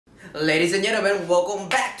Ladies and gentlemen, welcome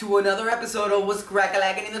back to another episode of What's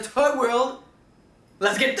Crack-a-lackin' in the Toy World.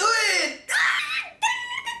 Let's get to it!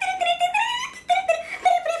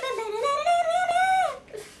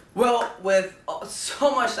 Well, with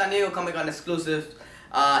so much San Diego Comic-Con exclusive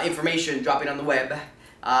information dropping on the web,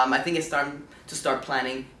 I think it's time to start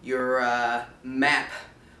planning your map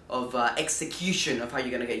of execution of how you're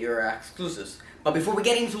gonna get your exclusives. But before we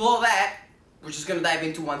get into all that, we're just gonna dive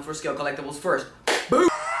into one for scale collectibles first. Boom!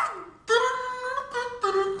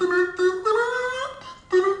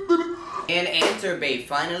 And Enterbay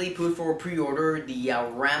finally put for pre-order the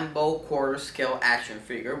Rambo quarter scale action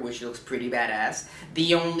figure, which looks pretty badass.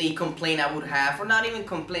 The only complaint I would have, or not even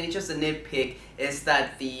complaint, it's just a nitpick, is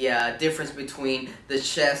that the difference between the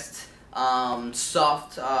chest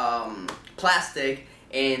soft plastic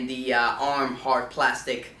and the arm hard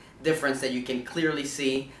plastic difference that you can clearly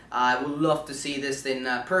see. I would love to see this in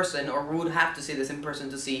person, or we would have to see this in person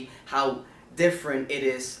to see how different it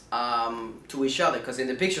is to each other, because in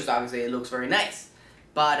the pictures obviously it looks very nice,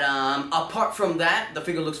 but apart from that, the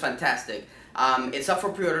figure looks fantastic. It's up for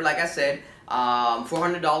pre-order, like I said,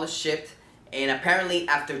 $400 shipped, and apparently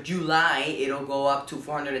after July it'll go up to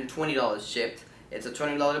 $420 shipped. It's a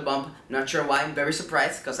 $20 bump. Not sure why. I'm very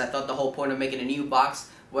surprised, because I thought the whole point of making a new box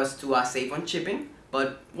was to save on shipping.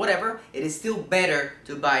 But whatever, it is still better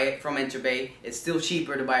to buy it from Enterbay. It's still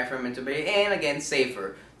cheaper to buy it from Enterbay, and again,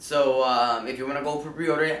 safer. So if you want to go for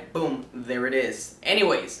pre-order, boom, there it is.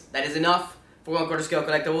 Anyways, that is enough for 1/4 scale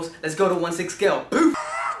collectibles. Let's go to 1/6 scale. Boom!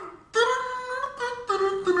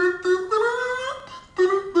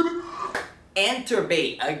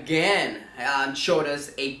 Enterbay again showed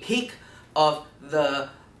us a peek of the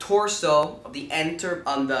torso of the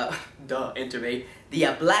Enterbay,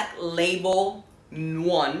 the Black Label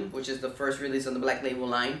 1, which is the first release on the Black Label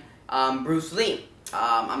line, Bruce Lee.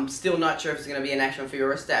 I'm still not sure if it's going to be an action figure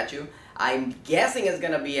or a statue. I'm guessing it's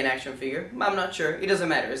going to be an action figure, but I'm not sure. It doesn't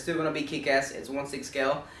matter. It's still going to be kick-ass. It's 1/6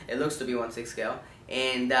 scale. It looks to be 1/6 scale.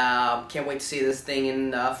 And can't wait to see this thing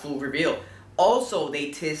in full reveal. Also,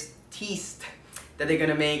 they teased that they're going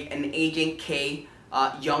to make an Agent K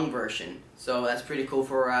young version. So that's pretty cool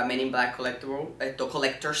for Men in Black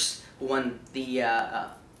collectors who want the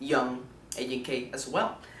young Agent K as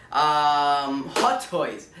well. Hot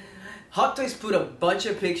Toys. Hot Toys put a bunch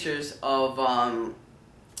of pictures of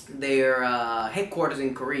their headquarters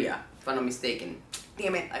in Korea, if I'm not mistaken.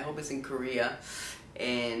 Damn it, I hope it's in Korea.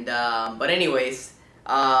 And but anyways,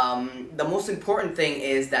 the most important thing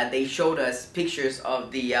is that they showed us pictures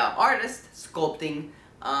of the artist sculpting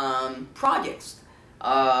projects.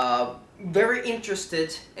 Very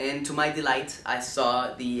interested, and to my delight, I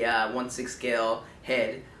saw the 1/6 scale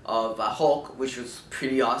head of Hulk, which was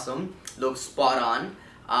pretty awesome. Looks spot on.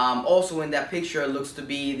 Also in that picture looks to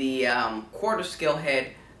be the 1/4 scale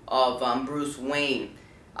head of Bruce Wayne.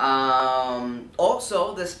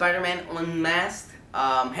 Also, the Spider-Man Unmasked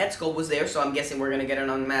head sculpt was there, so I'm guessing we're gonna get an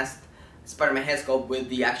Unmasked Spider-Man head sculpt with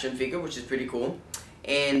the action figure, which is pretty cool.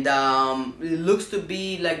 And it looks to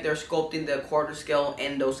be like they're sculpting the 1/4 scale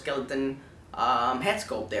endoskeleton head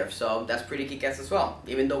sculpt there, so that's pretty kick-ass as well.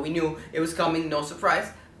 Even though we knew it was coming, no surprise,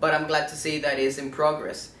 but I'm glad to see that it's in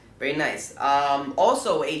progress. Very nice.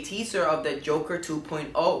 Also, a teaser of the Joker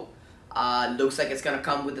 2.0. Looks like it's gonna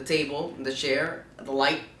come with the table, the chair, the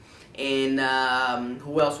light, and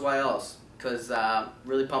what else? Because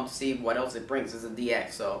really pumped to see what else it brings. It's a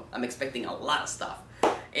DX, so I'm expecting a lot of stuff.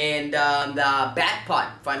 And the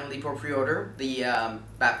Batpod finally for pre-order. The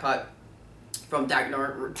Batpod from Dark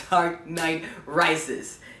Knight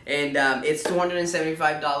Rises, and it's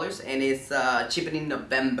 $275, and it's shipping in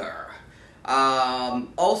November.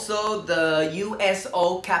 Also, the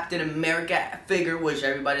USO Captain America figure, which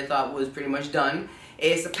everybody thought was pretty much done,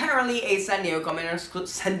 is apparently a San Diego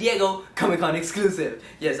Comic-Con exclusive.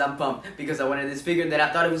 Yes, I'm pumped because I wanted this figure, and then I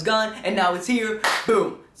thought it was gone, and now it's here.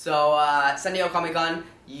 Boom! So, San Diego Comic-Con,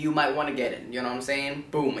 you might want to get it. You know what I'm saying?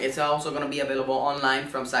 Boom! It's also going to be available online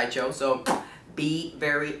from Sideshow, so be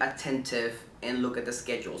very attentive and look at the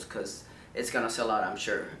schedules, because it's going to sell out, I'm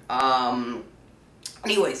sure.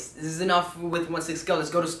 Anyways, this is enough with 1/6 scale. Let's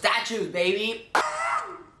go to statues, baby!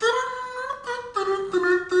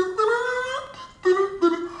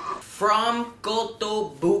 From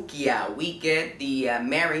Kotobukiya, we get the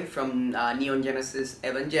Mary from Neon Genesis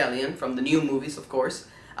Evangelion, from the new movies, of course,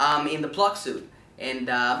 in the plug suit. And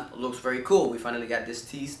looks very cool. We finally got this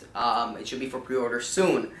teased. It should be for pre-order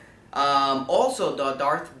soon. Also, the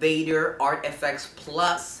Darth Vader ARTFX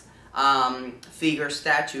Plus figure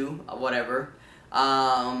statue, whatever,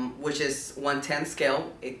 which is 1/10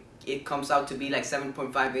 scale. It comes out to be like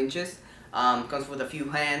 7.5 inches. Comes with a few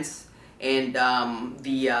hands and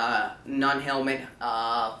the non-helmet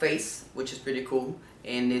face, which is pretty cool.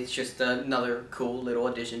 And it's just another cool little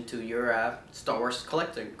addition to your Star Wars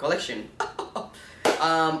collection.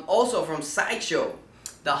 Also from Sideshow,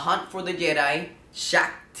 The Hunt for the Jedi,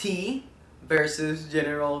 Shaak T versus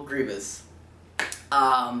General Grievous.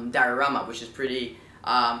 Diorama, which is pretty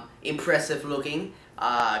impressive looking,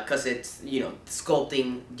 because it's, you know,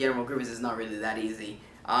 sculpting General Grievous is not really that easy.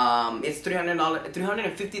 It's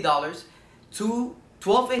 $350,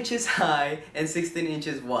 12 inches high and 16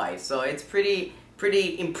 inches wide, so it's pretty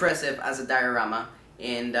impressive as a diorama,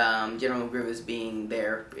 and General Grievous being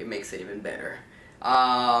there, it makes it even better.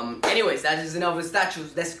 Anyways, that is enough with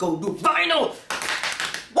statues. Let's go do vinyl.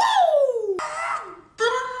 Woo!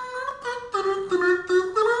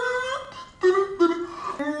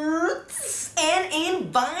 And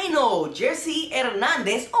in vinyl, Jesse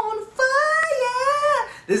Hernandez on fire.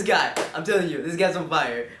 This guy, I'm telling you, this guy's on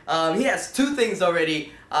fire. He has 2 things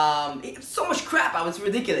already. So much crap out, it's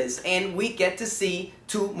ridiculous. And we get to see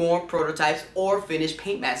 2 more prototypes or finished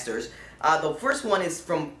paint masters. The first one is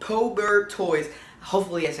from Pobber Toys.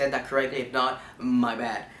 Hopefully I said that correctly. If not, my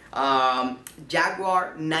bad.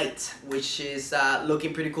 Jaguar Knight, which is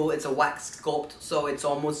looking pretty cool. It's a wax sculpt, so it's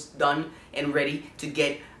almost done and ready to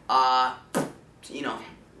get, you know,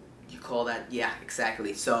 you call that, yeah,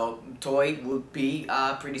 exactly. So toy will be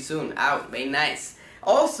pretty soon out. Very nice.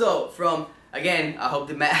 Also from, again, I hope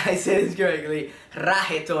I said this correctly,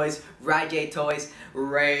 RAJE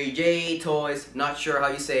Toys, not sure how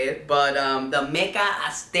you say it, but the Mecha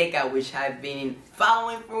Azteca, which I've been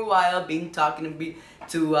following for a while, been talking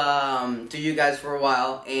to you guys for a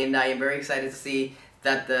while, and I am very excited to see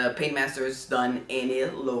that the paint master is done, and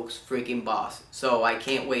it looks freaking boss. So I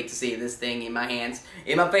can't wait to see this thing in my hands,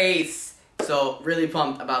 in my face. So really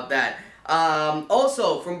pumped about that.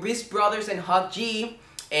 Also from Beast Brothers and Huck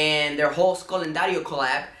and their whole Skullendario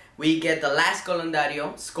collab, we get the last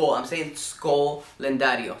Skullendario, Skull, I'm saying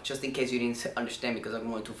Skullendario, just in case you didn't understand because I'm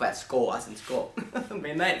going too fast, Skull as in skull,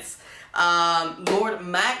 very nice. Lord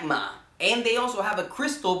Magma, and they also have a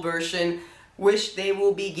crystal version which they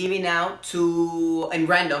will be giving out to, in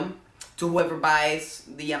random, to whoever buys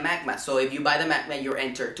the Magma. So if you buy the Magma, you're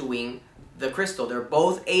entered to win the crystal. They're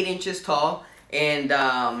both 8 inches tall, and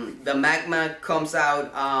the Magma comes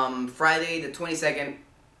out Friday the 22nd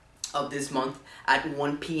of this month at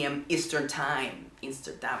 1 p.m. Eastern time.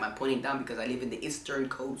 I'm pointing down because I live in the Eastern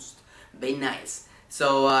Coast. Very nice.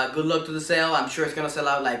 So good luck to the sale. I'm sure it's gonna sell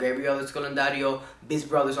out like every other Skullendario. Beast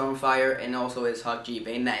Brothers are on fire, and also it's Huck.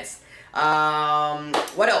 Very nice.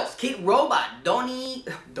 What else? Kidrobot, Dunny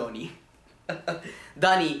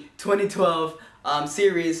 2012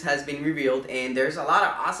 series has been revealed, and there's a lot of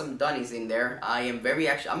awesome Dunnies in there. I'm very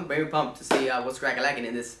pumped to see what's crack-a-lackin'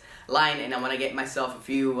 in this line, and I want to get myself a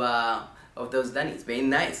few of those Dunnies. Very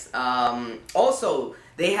nice. Also,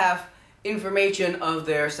 they have information of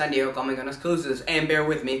their San Diego Comic-Con exclusives, and bear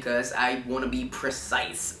with me because I want to be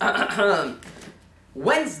precise.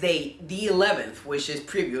 Wednesday the 11th, which is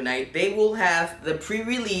preview night, they will have the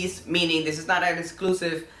pre-release, meaning this is not an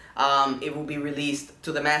exclusive, it will be released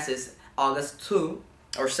to the masses August 2,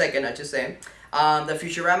 or 2nd I should say, the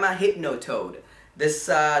Futurama Hypnotoad. This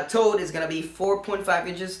toad is going to be 4.5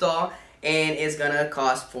 inches tall, and it's going to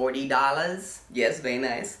cost $40. Yes, very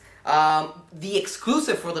nice. The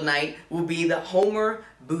exclusive for the night will be the Homer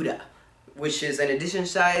Buddha, which is an edition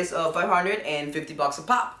size of 550 bucks a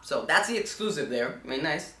pop. So that's the exclusive there. Very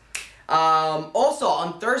nice. Also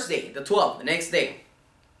on Thursday, the 12th, the next day,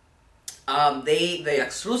 the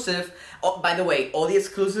exclusive, oh, by the way, all the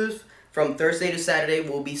exclusives from Thursday to Saturday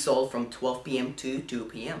will be sold from 12 p.m. to 2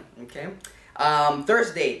 p.m. Okay.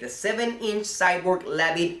 Thursday, the 7-inch Cyborg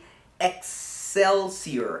Labbit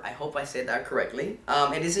Excelsior. I hope I said that correctly.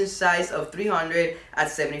 Edition size of 300 at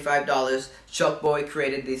 $75. Chuck Boy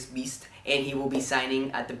created this beast, and he will be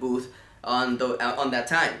signing at the booth on that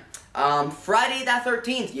time. Friday the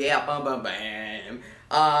 13th, yeah, bam bam bam.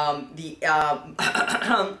 The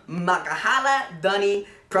Makahala Dunny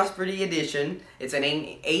Prosperity Edition. It's an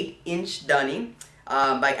 8-inch Dunny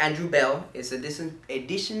by Andrew Bell. It's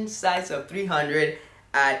edition size of 300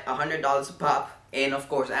 at $100 a pop. And of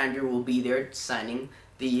course, Andrew will be there signing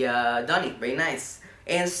the Dunny. Very nice.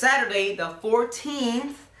 And Saturday the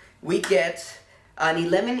 14th, we get an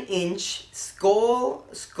 11-inch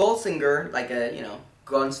Skullsinger, like a, you know,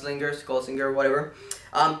 gunslinger, Skullsinger, whatever.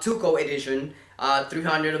 Tuco edition.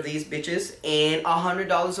 300 of these bitches and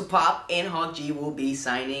 $100 a pop, and Huck G will be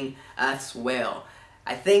signing as well.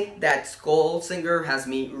 I think that Skull Singer has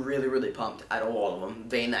me really pumped out of all of them.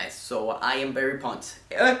 Very nice. So I am very pumped.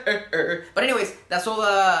 But anyways, that's all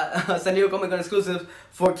the San Diego Comic Con exclusives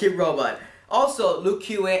for Kidrobot. Also, Luke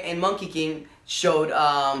Q&A and Monkey King showed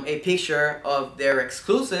a picture of their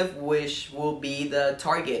exclusive, which will be the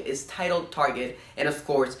Target. It's titled Target, and of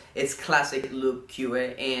course, it's classic Luke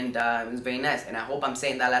Q&A, and it's very nice. And I hope I'm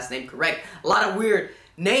saying that last name correct. A lot of weird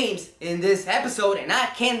names in this episode, and I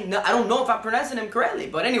don't know if I'm pronouncing them correctly.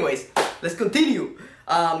 But anyways, let's continue.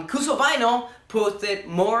 Kusovino posted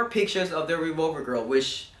more pictures of the Revolver Girl,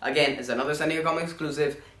 which again is another San Diego Comics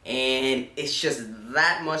exclusive, and it's just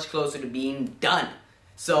that much closer to being done.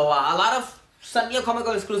 So a lot of San Diego Comic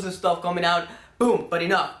Con exclusive stuff coming out. Boom, but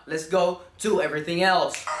enough. Let's go to everything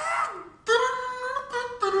else.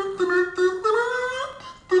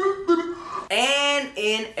 And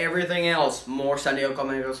in everything else, more San Diego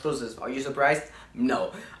Comic Con exclusives. Are you surprised?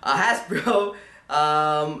 No. Hasbro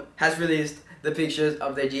has released the pictures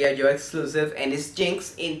of the G.I. Joe exclusive, and it's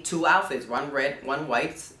Jinx in 2 outfits, one red, one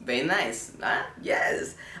white. Very nice.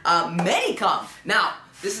 Yes. Medicom. Now,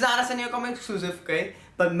 this is not a San Diego Comics exclusive, okay?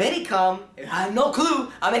 But Medicom, I have no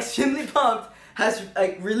clue, I'm extremely pumped, has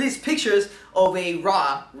released pictures of a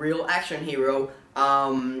raw, real action hero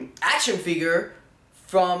action figure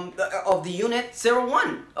from of the Unit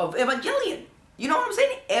 01 of Evangelion. You know what I'm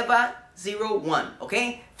saying? Eva 01,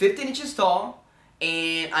 okay? 15 inches tall,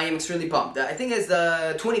 and I am extremely pumped. I think it's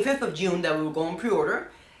the 25th of June that we will go on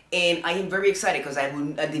pre-order, and I am very excited because I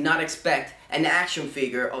did not expect an action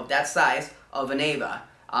figure of that size of an Eva.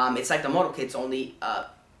 It's like the model kit's only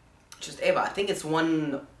just Eva. I think it's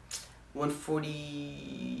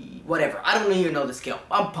 140 whatever. I don't even know the scale.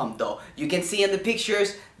 I'm pumped though. You can see in the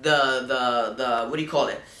pictures the what do you call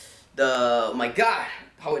it? Oh my god,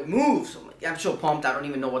 how it moves. I'm so pumped. I don't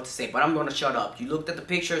even know what to say, but I'm gonna shut up. You looked at the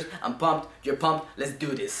pictures. I'm pumped. You're pumped. Let's do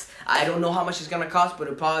this. I don't know how much it's gonna cost, but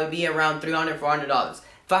it'll probably be around $300, $400.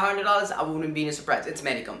 $500, I wouldn't be surprised. It's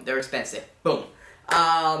Medicom. They're expensive. Boom.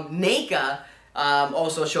 NECA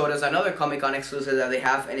also showed us another Comic-Con exclusive that they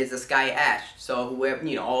have, and it's the Sky Ash. So whoever,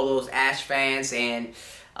 you know, all those Ash fans and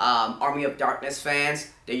Army of Darkness fans,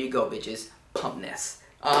 there you go, bitches. Pumpness.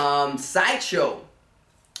 Sideshow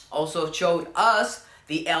also showed us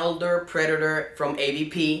the Elder Predator from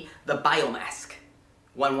AVP, the Biomask.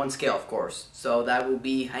 1/1 scale, of course. So that will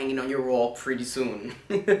be hanging on your wall pretty soon.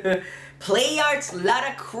 PlayArt's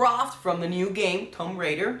Lara Croft from the new game, Tomb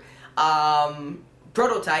Raider.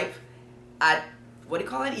 Prototype at, what do you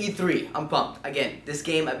call it? E3. I'm pumped. Again, this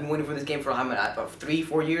game, I've been waiting for this game for about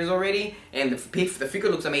 3-4 years already, and the figure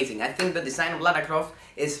looks amazing. I think the design of Lara Croft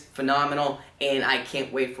is phenomenal, and I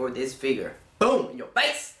can't wait for this figure. Boom! In your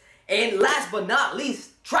face! And last but not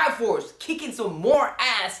least, Triforce kicking some more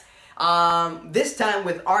ass, this time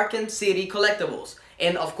with Arkham City Collectibles.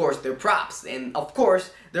 And of course, their props, and of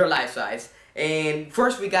course, their life size. And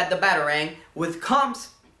first we got the Batarang, with the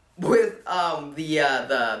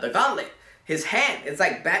gauntlet. His hand, it's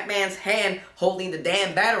like Batman's hand holding the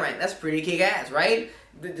damn Batarang. That's pretty kick-ass, right?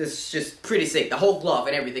 It's just pretty sick. The whole glove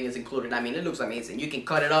and everything is included. I mean, it looks amazing. You can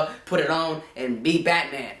cut it up, put it on, and be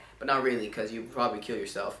Batman. But not really, because you probably kill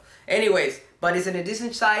yourself. Anyways, but it's an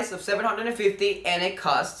edition size of 750, and it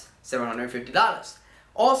costs $750.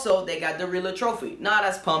 Also, they got the Riddler trophy. Not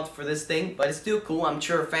as pumped for this thing, but it's still cool. I'm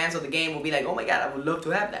sure fans of the game will be like, oh my god, I would love to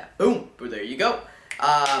have that. Boom, but there you go.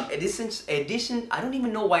 Edition, I don't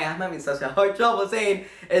even know why I'm having such a hard trouble saying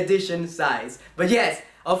edition size. But yes,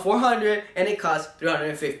 a 400, and it costs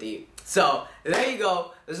 $350. So, there you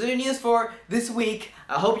go. Those are the news for this week.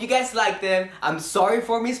 I hope you guys like them. I'm sorry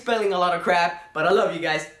for me spelling a lot of crap, but I love you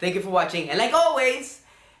guys. Thank you for watching. And like always,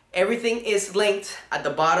 everything is linked at the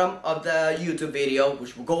bottom of the YouTube video,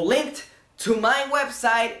 which will go linked to my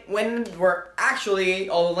website when we're actually,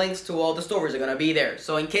 all the links to all the stores are gonna be there.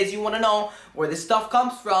 So in case you wanna know where this stuff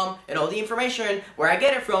comes from and all the information, where I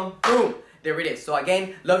get it from, boom, there it is. So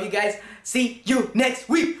again, love you guys. See you next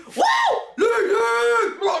week.